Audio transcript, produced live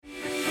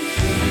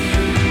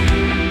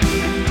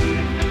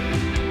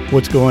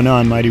What's going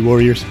on, Mighty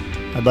Warriors?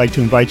 I'd like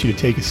to invite you to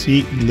take a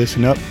seat and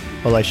listen up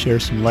while I share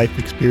some life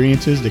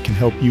experiences that can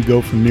help you go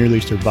from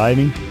merely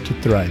surviving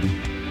to thriving.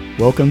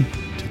 Welcome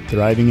to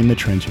Thriving in the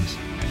Trenches.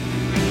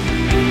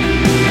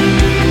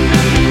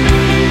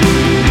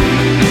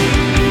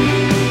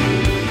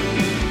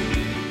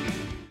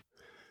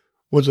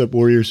 What's up,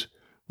 Warriors?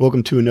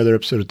 Welcome to another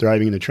episode of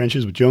Thriving in the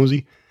Trenches with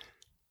Jonesy.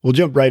 We'll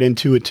jump right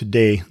into it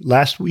today.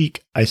 Last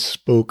week, I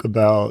spoke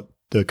about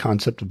the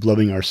concept of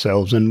loving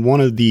ourselves. And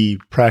one of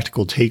the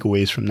practical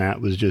takeaways from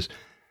that was just,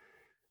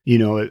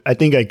 I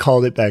think I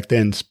called it back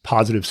then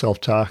positive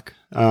self-talk.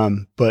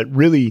 But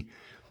really,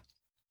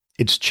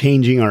 it's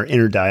changing our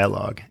inner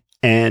dialogue.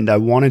 And I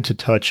wanted to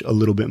touch a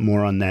little bit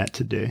more on that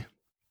today.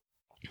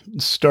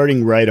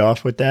 Starting right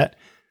off with that,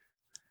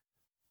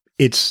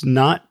 it's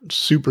not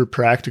super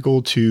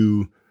practical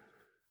to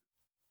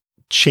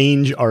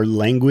change our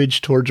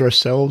language towards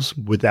ourselves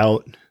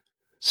without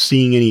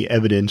seeing any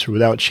evidence or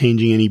without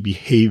changing any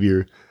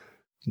behavior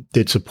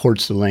that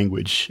supports the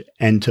language.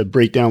 And to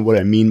break down what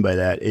I mean by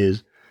that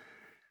is,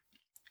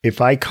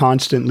 if I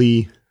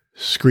constantly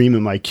scream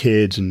at my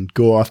kids and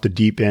go off the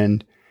deep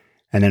end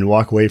and then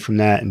walk away from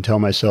that and tell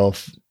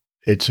myself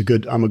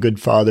I'm a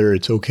good father,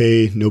 it's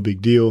okay, no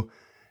big deal,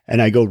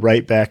 and I go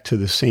right back to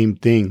the same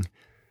thing,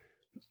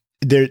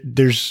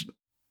 there's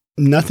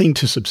nothing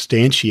to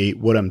substantiate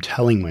what I'm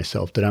telling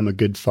myself, that I'm a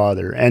good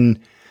father. And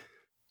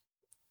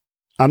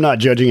I'm not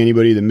judging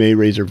anybody that may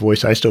raise their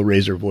voice. I still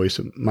raise their voice,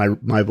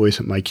 my voice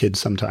at my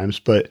kids sometimes,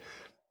 but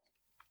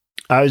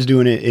I was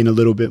doing it in a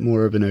little bit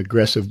more of an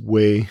aggressive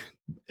way.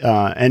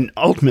 And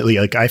ultimately,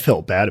 I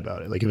felt bad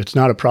about it. If it's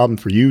not a problem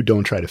for you,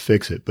 don't try to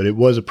fix it. But it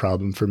was a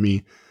problem for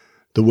me,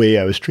 the way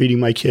I was treating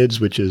my kids,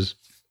 which is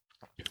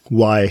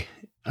why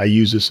I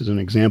use this as an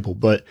example.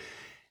 But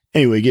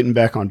anyway, getting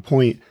back on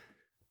point,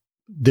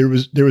 there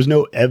was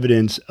no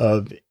evidence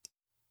of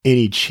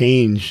any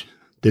change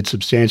that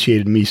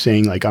substantiated me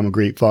saying I'm a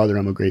great father,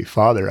 I'm a great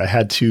father. I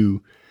had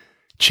to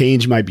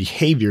change my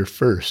behavior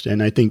first.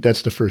 And I think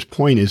that's the first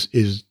point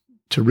is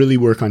to really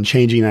work on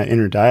changing that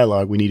inner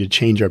dialogue. We need to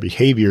change our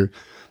behavior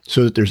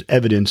so that there's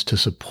evidence to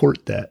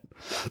support that.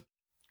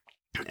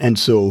 And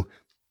so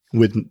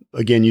with,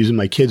 again, using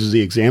my kids as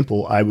the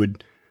example, I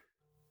would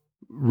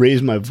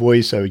raise my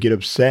voice, I would get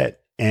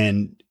upset,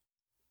 and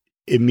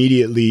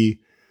immediately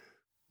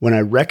when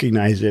I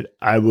recognized it,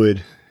 I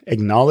would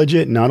acknowledge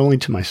it, not only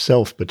to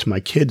myself, but to my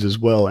kids as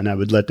well. And I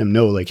would let them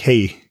know,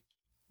 hey,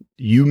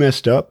 you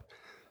messed up,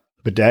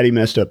 but daddy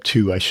messed up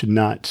too. I should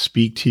not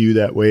speak to you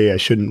that way. I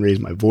shouldn't raise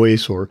my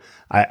voice, or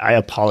I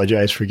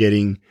apologize for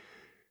getting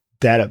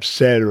that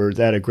upset or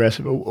that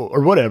aggressive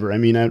or whatever. I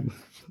mean,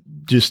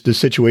 just the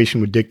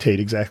situation would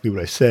dictate exactly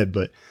what I said,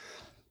 but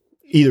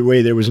either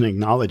way, there was an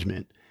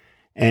acknowledgement.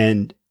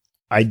 And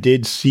I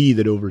did see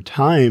that over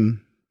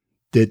time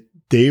that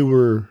they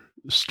were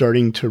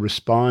starting to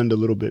respond a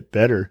little bit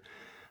better.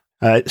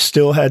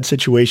 Still had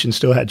situations,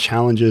 still had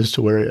challenges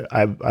to where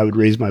I would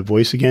raise my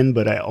voice again,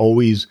 but I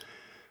always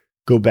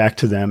go back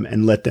to them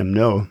and let them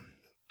know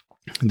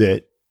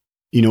that,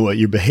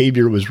 your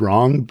behavior was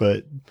wrong,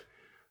 but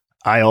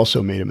I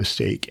also made a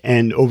mistake.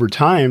 And over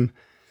time,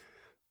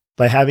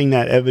 by having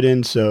that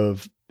evidence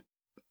of,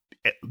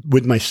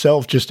 with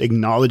myself, just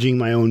acknowledging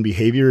my own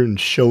behavior and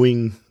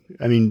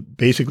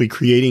basically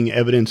creating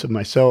evidence of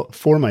myself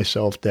for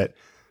myself that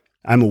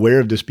I'm aware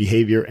of this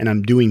behavior and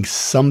I'm doing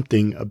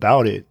something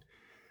about it,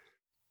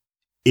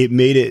 it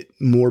made it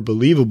more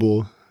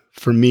believable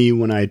for me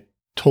when I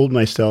told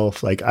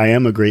myself, I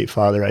am a great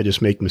father, I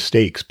just make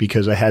mistakes,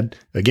 because I had,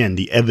 again,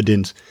 the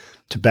evidence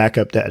to back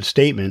up that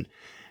statement,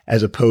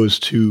 as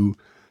opposed to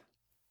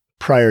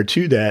prior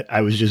to that, I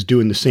was just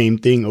doing the same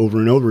thing over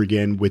and over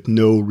again with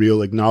no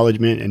real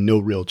acknowledgement and no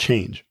real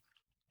change.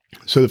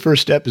 So the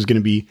first step is going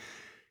to be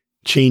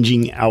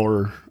changing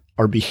our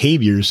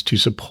behaviors to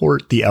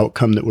support the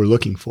outcome that we're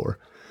looking for.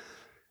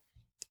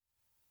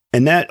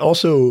 And that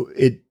also,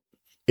 it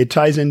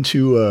ties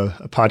into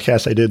a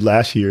podcast I did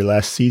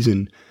last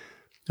season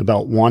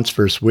about wants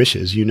versus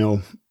wishes.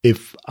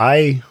 If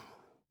I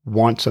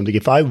want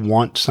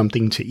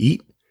something to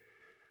eat,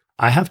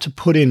 I have to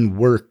put in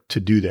work to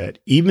do that.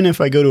 Even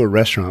if I go to a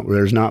restaurant where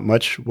there's not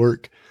much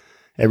work,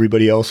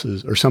 somebody else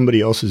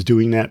is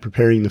doing that,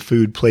 preparing the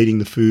food, plating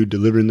the food,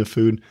 delivering the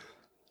food,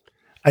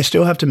 I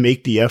still have to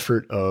make the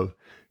effort of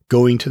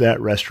going to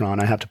that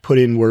restaurant. I have to put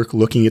in work,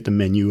 looking at the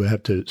menu. I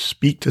have to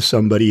speak to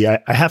somebody.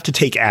 I have to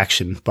take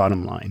action,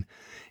 bottom line,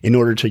 in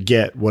order to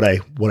get what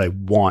I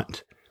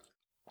want,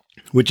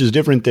 which is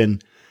different than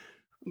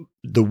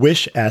the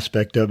wish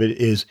aspect of it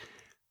is,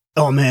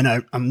 oh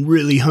man, I'm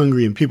really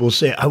hungry. And people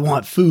say, I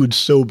want food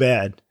so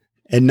bad,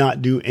 and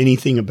not do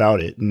anything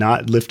about it,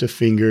 not lift a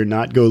finger,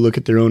 not go look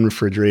at their own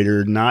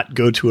refrigerator, not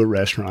go to a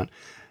restaurant.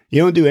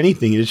 You don't do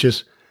anything. It's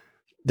just,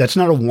 that's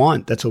not a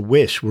want, that's a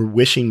wish. We're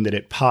wishing that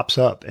it pops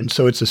up. And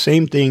so it's the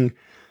same thing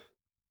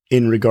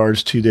in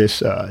regards to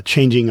this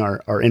changing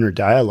our inner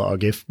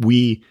dialogue. If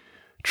we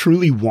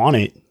truly want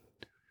it,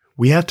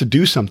 we have to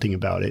do something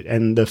about it.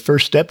 And the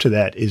first step to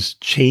that is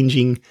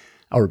changing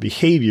our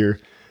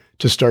behavior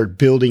to start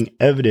building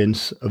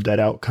evidence of that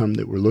outcome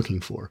that we're looking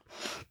for.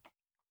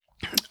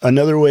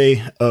 Another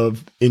way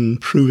of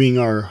improving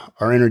our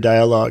inner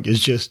dialogue is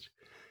just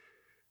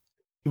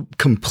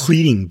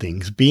completing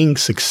things, being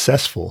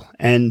successful.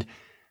 And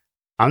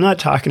I'm not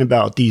talking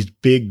about these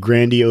big,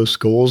 grandiose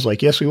goals.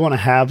 Like, yes, we want to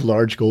have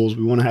large goals.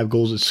 We want to have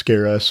goals that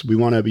scare us. We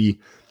want to be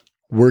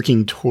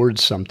working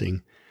towards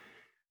something.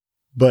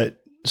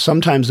 But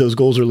sometimes those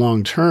goals are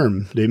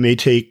long-term. They may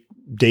take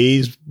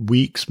days,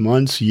 weeks,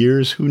 months,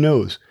 years, who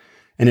knows?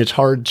 And it's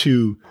hard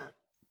to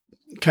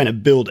kind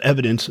of build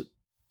evidence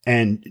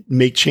and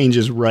make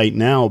changes right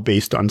now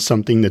based on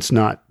something that's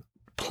not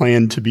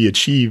planned to be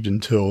achieved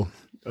until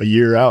a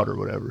year out or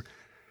whatever.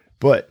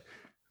 But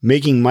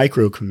making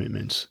micro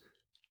commitments.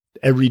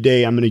 Every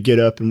day I'm going to get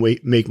up and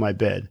make my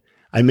bed.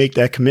 I make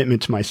that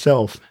commitment to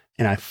myself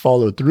and I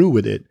follow through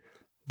with it.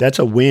 That's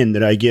a win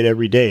that I get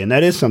every day. And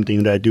that is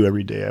something that I do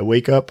every day. I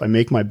wake up, I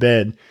make my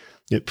bed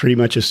pretty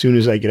much as soon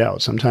as I get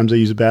out. Sometimes I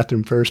use the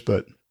bathroom first,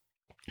 but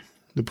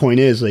the point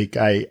is, like,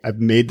 I've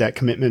made that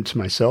commitment to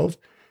myself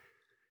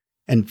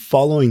and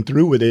following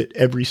through with it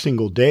every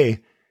single day.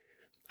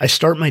 I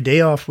start my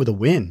day off with a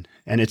win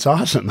and it's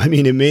awesome. I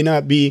mean, it may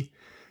not be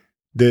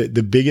the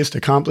biggest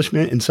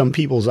accomplishment in some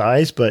people's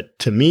eyes, but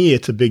to me,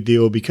 it's a big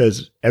deal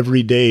because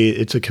every day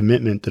it's a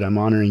commitment that I'm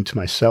honoring to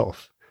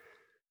myself.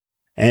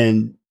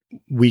 And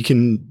we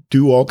can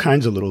do all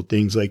kinds of little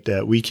things like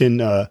that. We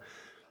can, I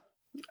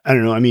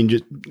don't know. I mean,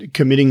 just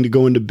committing to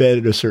going to bed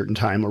at a certain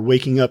time or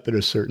waking up at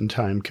a certain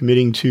time,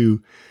 committing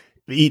to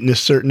eating a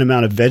certain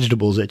amount of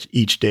vegetables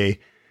each day.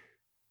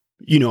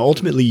 You know,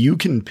 ultimately you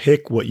can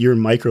pick what your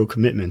micro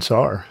commitments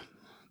are,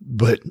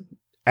 but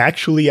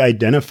actually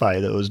identify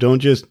those. Don't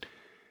just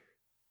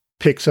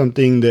pick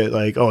something that,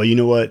 like, oh, you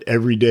know what?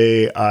 Every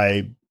day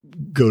I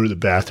go to the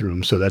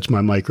bathroom, so that's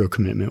my micro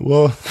commitment.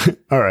 Well,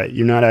 all right.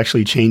 You're not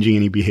actually changing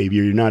any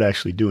behavior. You're not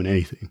actually doing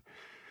anything.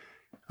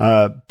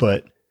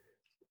 But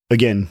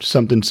again,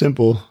 something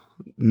simple,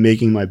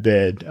 making my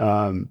bed,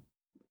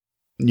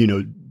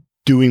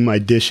 doing my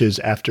dishes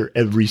after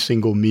every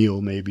single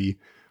meal, maybe,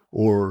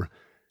 or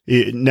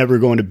never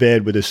going to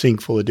bed with a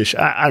sink full of dishes.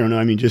 I don't know.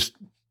 I mean, just,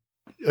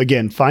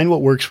 again, find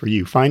what works for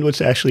you. Find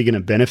what's actually going to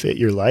benefit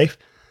your life,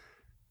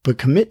 but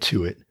commit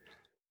to it.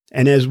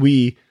 And as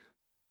we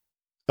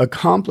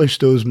accomplish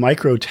those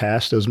micro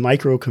tasks, those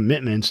micro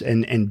commitments,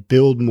 and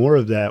build more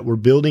of that, we're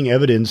building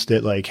evidence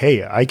that, like,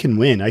 hey, I can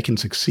win, I can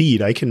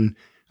succeed, I can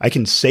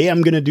say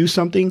I'm going to do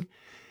something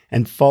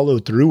and follow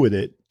through with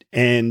it.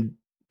 And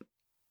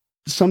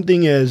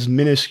something as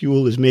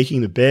minuscule as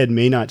making the bed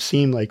may not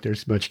seem like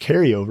there's much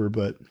carryover,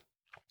 but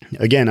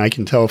again, I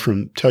can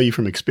tell you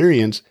from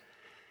experience,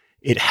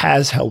 it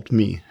has helped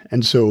me.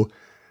 And so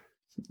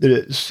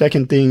the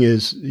second thing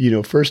is,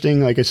 first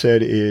thing, like I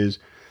said, is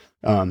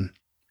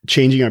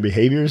changing our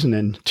behaviors. And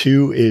then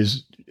 2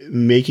 is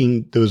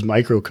making those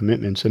micro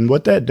commitments. And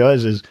what that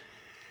does is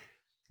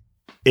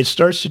it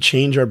starts to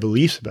change our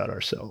beliefs about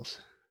ourselves.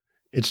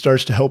 It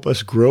starts to help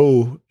us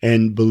grow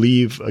and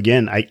believe,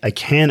 again, I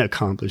can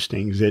accomplish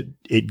things.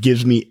 It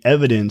gives me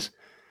evidence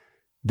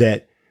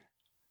that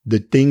the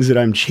things that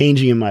I'm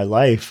changing in my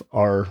life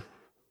are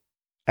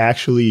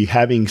actually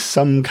having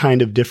some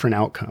kind of different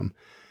outcome.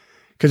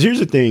 Because here's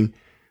the thing,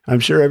 I'm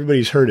sure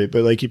everybody's heard it,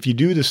 but like, if you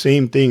do the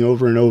same thing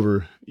over and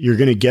over, you're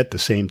going to get the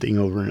same thing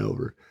over and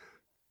over.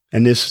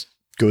 And this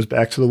goes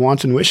back to the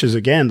wants and wishes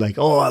again. Like,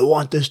 oh, I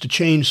want this to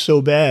change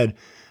so bad.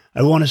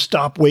 I want to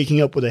stop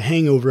waking up with a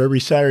hangover every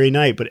Saturday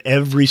night, but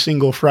every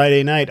single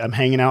Friday night, I'm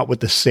hanging out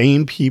with the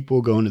same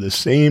people, going to the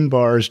same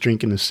bars,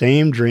 drinking the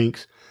same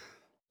drinks.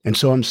 And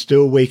so I'm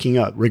still waking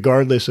up,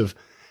 regardless of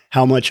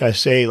how much I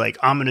say, like,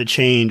 I'm going to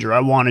change, or I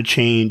want to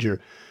change,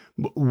 or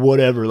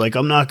whatever. Like,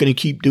 I'm not going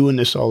to keep doing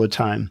this all the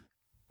time.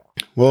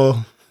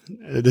 Well,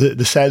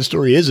 the sad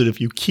story is that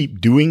if you keep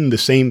doing the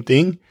same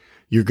thing,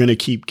 you're going to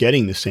keep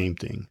getting the same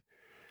thing.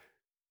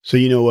 So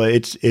you know what?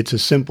 It's a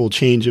simple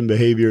change in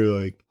behavior.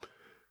 Like,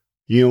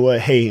 you know what?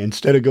 Hey,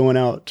 instead of going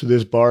out to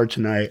this bar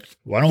tonight,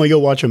 why don't we go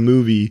watch a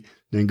movie,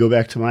 then go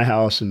back to my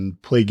house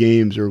and play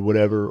games or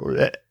whatever?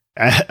 Or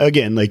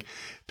again, like,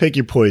 pick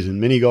your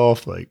poison, mini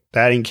golf, like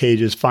batting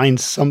cages, find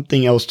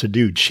something else to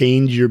do,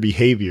 change your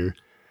behavior,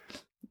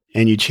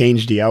 and you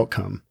change the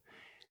outcome.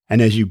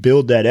 And as you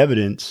build that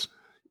evidence,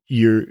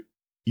 you're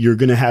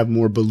going to have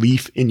more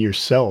belief in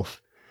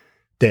yourself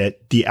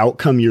that the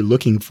outcome you're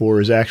looking for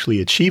is actually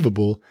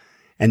achievable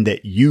and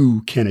that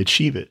you can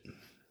achieve it.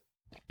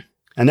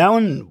 And that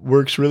one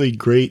works really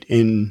great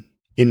in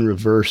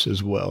reverse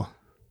as well.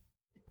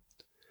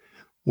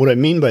 What I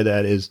mean by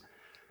that is,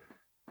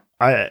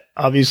 I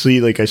obviously,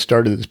 like, I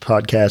started this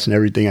podcast and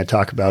everything I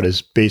talk about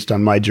is based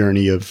on my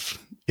journey of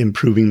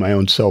improving my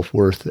own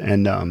self-worth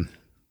and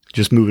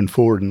just moving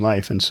forward in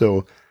life. And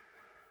so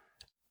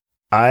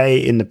I,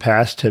 in the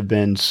past, have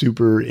been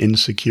super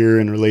insecure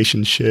in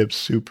relationships,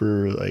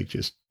 super, like,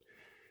 just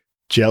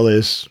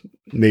jealous,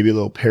 maybe a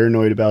little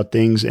paranoid about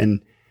things.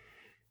 And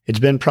it's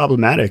been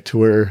problematic to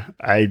where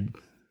I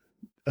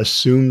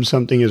assume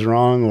something is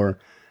wrong, or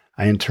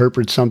I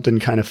interpret something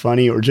kind of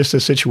funny, or just a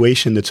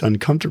situation that's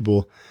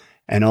uncomfortable.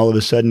 And all of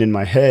a sudden in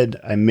my head,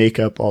 I make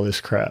up all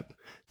this crap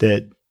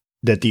that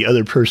the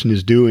other person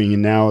is doing.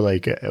 And now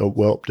like, oh,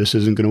 well, this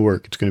isn't going to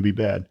work. It's going to be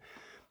bad.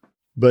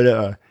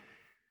 But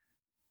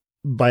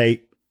by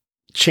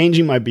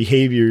changing my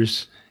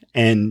behaviors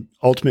and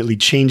ultimately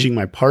changing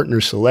my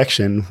partner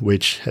selection,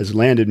 which has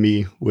landed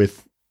me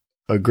with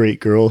a great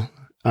girl,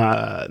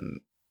 I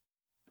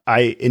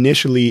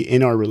initially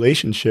in our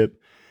relationship,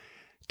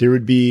 there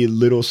would be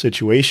little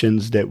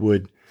situations that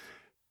would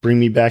bring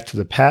me back to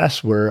the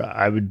past where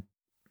I would,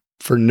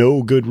 for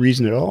no good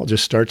reason at all,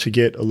 just start to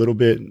get a little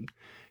bit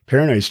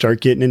paranoid,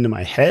 start getting into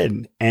my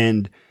head.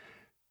 And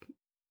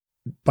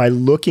by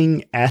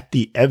looking at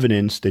the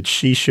evidence that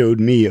she showed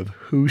me of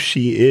who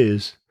she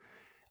is,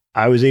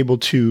 I was able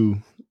to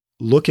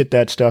look at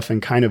that stuff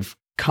and kind of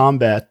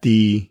combat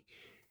the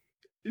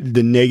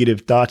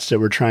negative thoughts that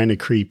were trying to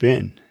creep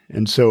in.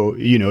 And so,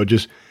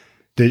 just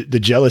the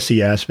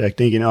jealousy aspect,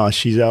 thinking, oh,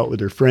 she's out with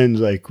her friends.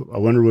 Like, I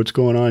wonder what's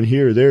going on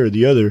here, there, or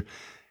the other.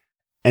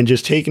 And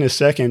just taking a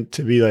second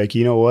to be like,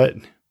 you know what,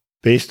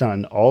 based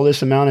on all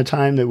this amount of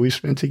time that we've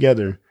spent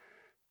together,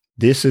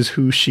 this is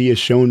who she has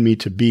shown me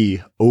to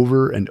be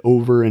over and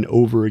over and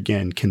over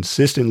again.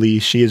 Consistently,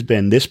 she has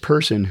been this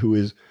person who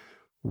is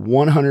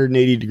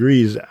 180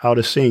 degrees out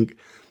of sync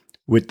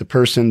with the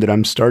person that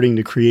I'm starting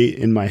to create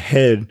in my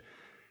head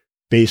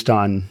based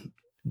on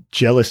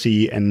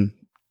jealousy and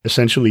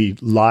essentially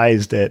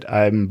lies that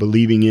I'm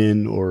believing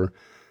in, or,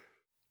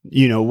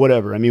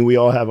 whatever. I mean, we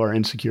all have our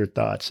insecure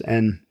thoughts.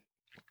 And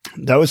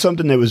that was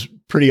something that was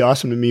pretty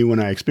awesome to me when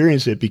I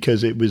experienced it,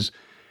 because it was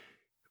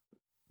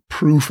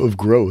proof of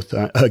growth.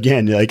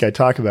 Again, like I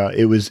talk about,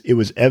 it was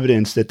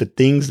evidence that the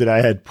things that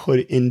I had put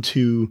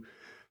into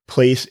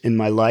place in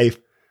my life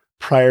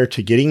prior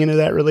to getting into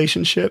that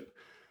relationship,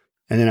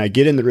 and then I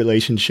get in the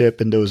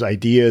relationship and those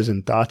ideas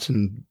and thoughts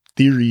and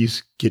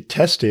theories get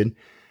tested,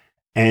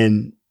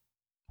 and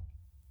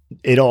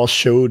it all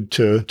showed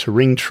to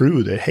ring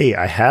true that, hey,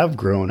 I have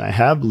grown. I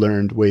have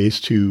learned ways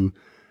to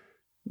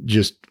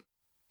just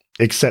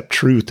accept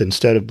truth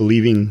instead of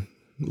believing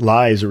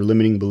lies or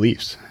limiting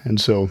beliefs. And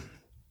so,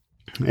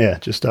 yeah,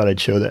 just thought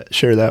I'd share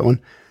that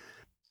one.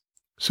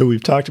 So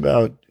we've talked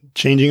about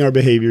changing our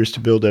behaviors to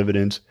build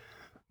evidence.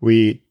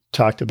 We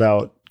talked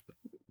about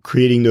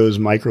creating those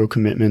micro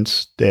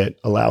commitments that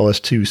allow us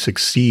to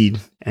succeed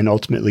and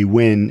ultimately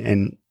win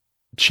and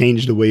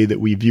change the way that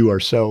we view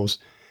ourselves.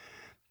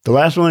 The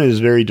last one is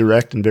very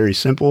direct and very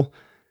simple: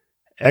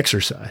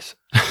 exercise.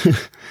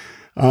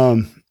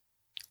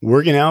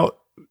 Working out,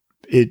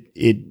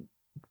 it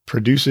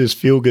produces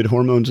feel-good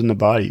hormones in the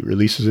body,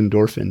 releases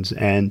endorphins,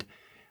 and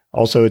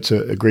also it's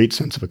a great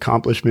sense of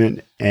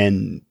accomplishment.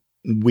 And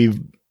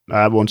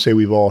I won't say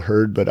we've all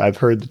heard, but I've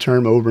heard the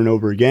term over and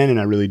over again, and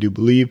I really do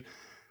believe,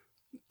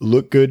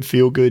 look good,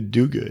 feel good,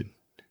 do good.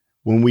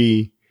 When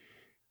we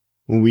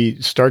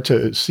start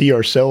to see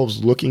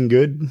ourselves looking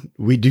good,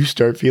 we do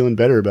start feeling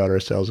better about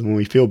ourselves. And when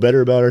we feel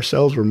better about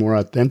ourselves, we're more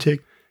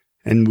authentic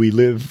and we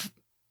live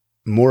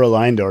more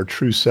aligned to our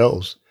true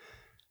selves.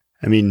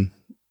 I mean,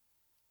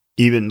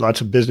 even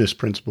lots of business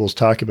principles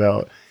talk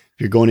about, if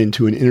you're going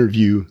into an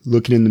interview,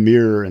 looking in the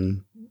mirror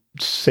and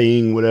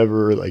saying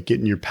whatever, like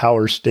getting your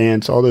power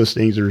stance, all those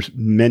things are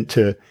meant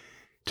to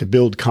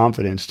build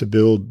confidence, to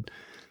build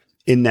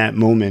in that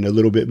moment a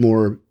little bit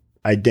more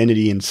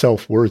identity and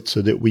self-worth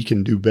so that we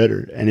can do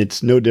better. And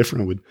it's no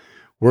different with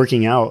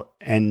working out.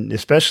 And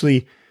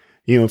especially,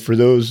 for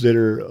those that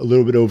are a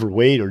little bit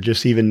overweight or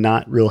just even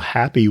not real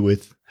happy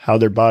with how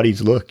their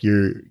bodies look,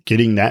 you're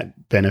getting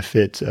that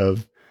benefit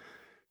of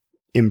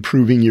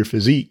improving your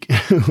physique,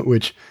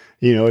 which,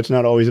 it's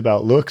not always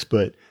about looks,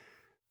 but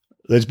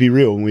let's be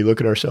real. When we look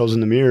at ourselves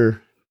in the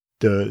mirror,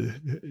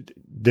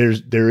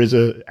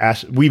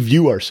 we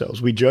view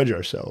ourselves, we judge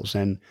ourselves,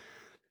 and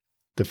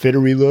the fitter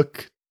we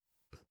look,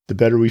 the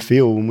better we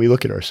feel when we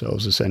look at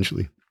ourselves,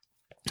 essentially.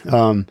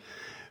 But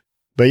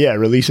yeah,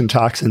 releasing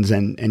toxins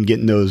and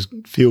getting those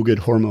feel-good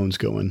hormones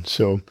going.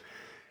 So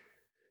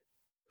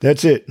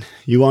that's it.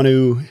 You want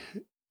to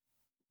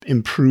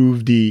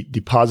improve the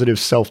positive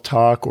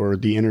self-talk or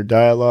the inner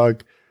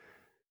dialogue,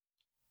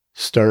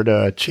 start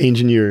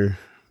changing your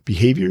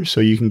behavior so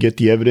you can get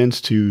the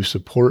evidence to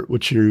support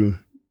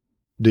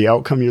the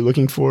outcome you're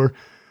looking for.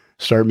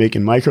 Start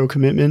making micro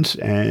commitments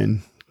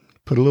and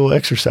put a little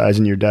exercise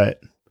in your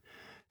diet.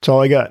 That's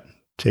all I got.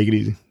 Take it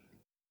easy.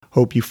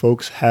 Hope you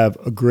folks have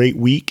a great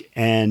week,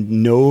 and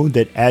know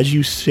that as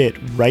you sit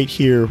right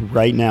here,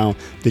 right now,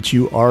 that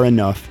you are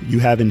enough. You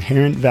have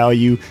inherent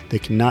value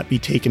that cannot be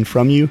taken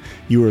from you.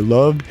 You are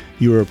loved,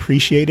 you are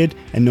appreciated,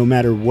 and no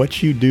matter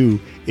what you do,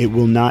 it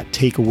will not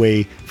take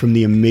away from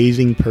the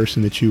amazing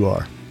person that you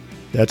are.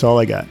 That's all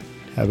I got.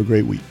 Have a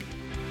great week.